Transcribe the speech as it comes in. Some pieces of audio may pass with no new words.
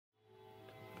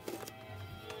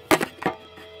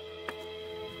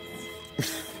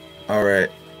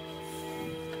Alright.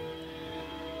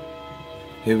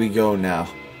 Here we go now.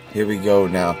 Here we go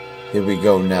now. Here we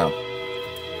go now.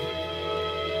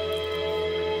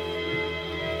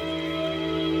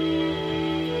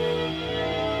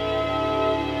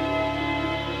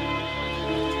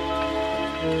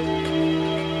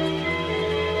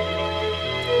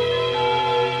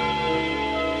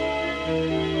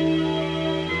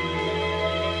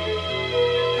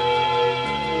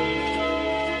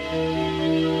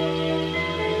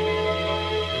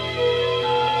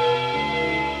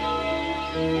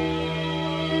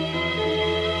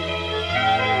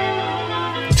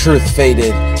 Truth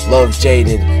faded, love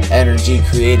jaded, energy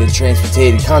created,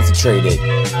 transmutated, concentrated.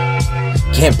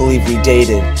 Can't believe we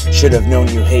dated, should have known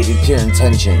you hated pure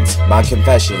intentions. My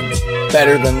confessions,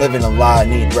 better than living a lie,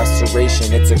 need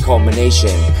restoration. It's a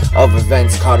culmination of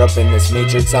events caught up in this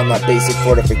matrix. I'm that basic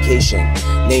fortification,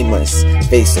 nameless,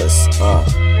 faceless,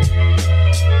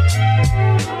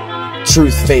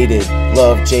 Truth faded,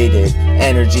 love jaded,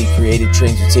 energy created,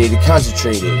 transmutated,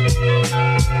 concentrated.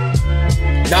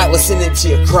 Not listening to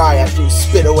you cry after you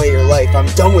spit away your life. I'm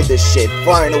done with this shit,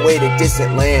 flying away to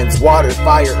distant lands. Water,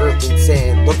 fire, earth, and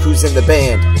sand. Look who's in the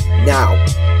band now.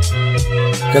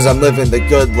 Cause I'm living the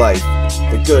good life.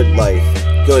 The good life.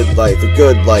 Good life. The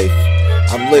good life.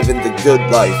 I'm living the good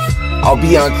life. I'll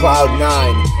be on cloud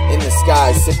 9 in the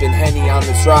sky, sipping Henny on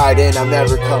this ride, and I'm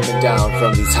never coming down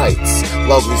from these heights.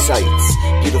 Lovely sights,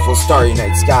 beautiful starry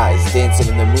night skies, dancing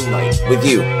in the moonlight with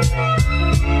you.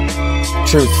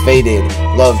 Truth faded,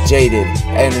 love jaded,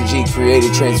 energy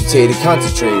created, transmutated,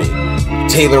 concentrated.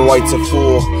 𝚑𝚊𝚖𝚖𝚘𝚌𝚔 a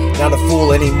fool, not a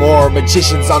fool anymore.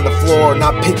 Magicians on the floor,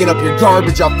 not picking up your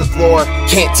garbage off the floor.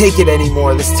 Can't take it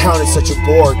anymore, this town is such a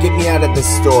bore. Get me out of this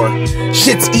store,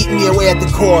 shit's eating me away at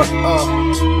the core.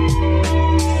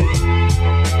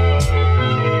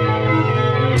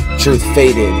 Truth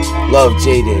faded, love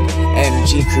jaded,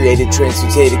 energy created,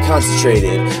 transmutated,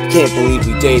 concentrated. Can't believe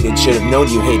we dated, should have known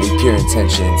you hated pure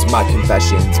intentions. My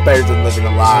confessions, better than living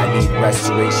a lie, need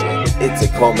restoration. It's a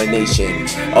culmination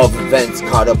of events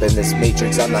caught up in this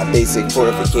matrix. I'm that basic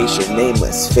fortification,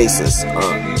 nameless, faceless,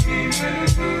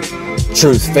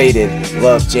 Truth faded,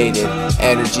 love jaded,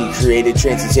 energy created,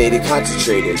 transmutated,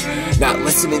 concentrated. Not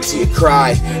listening to you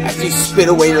cry after you spit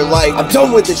away your life. I'm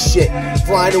done with this shit,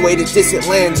 flying away to distant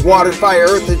lands. Water, fire,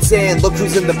 earth, and sand. Look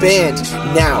who's in the band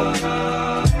now.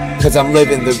 Cause I'm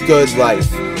living the good life.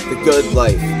 The good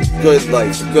life. Good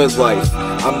life. The good life.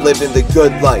 I'm living the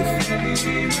good life.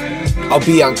 I'll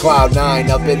be on cloud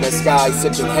 9 up in the sky,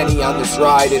 sipping Henny on this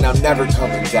ride, and I'm never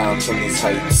coming down from these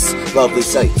heights. Lovely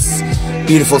sights,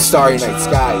 beautiful starry night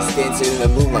skies, dancing in the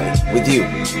moonlight with you.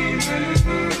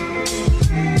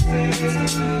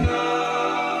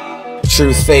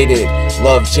 Truth faded,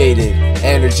 love jaded,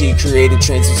 energy created,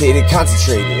 transmutated,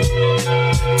 concentrated.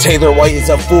 𝚑𝚊𝚖𝚖𝚘𝚌𝚔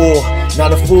a fool,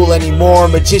 not a fool anymore.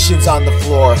 Magicians on the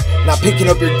floor, not picking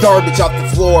up your garbage off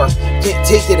the floor. Can't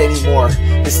take it anymore,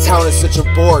 this town is such a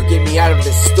bore. Get me out of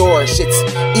this store, shit's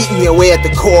eating me away at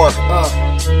the core.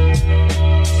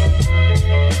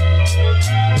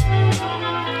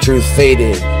 Truth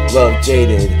faded, love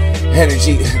jaded,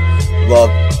 energy,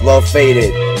 love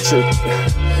faded,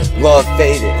 love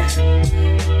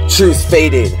faded. Truth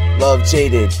faded, love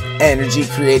jaded, energy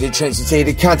created,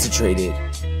 transmutated, concentrated.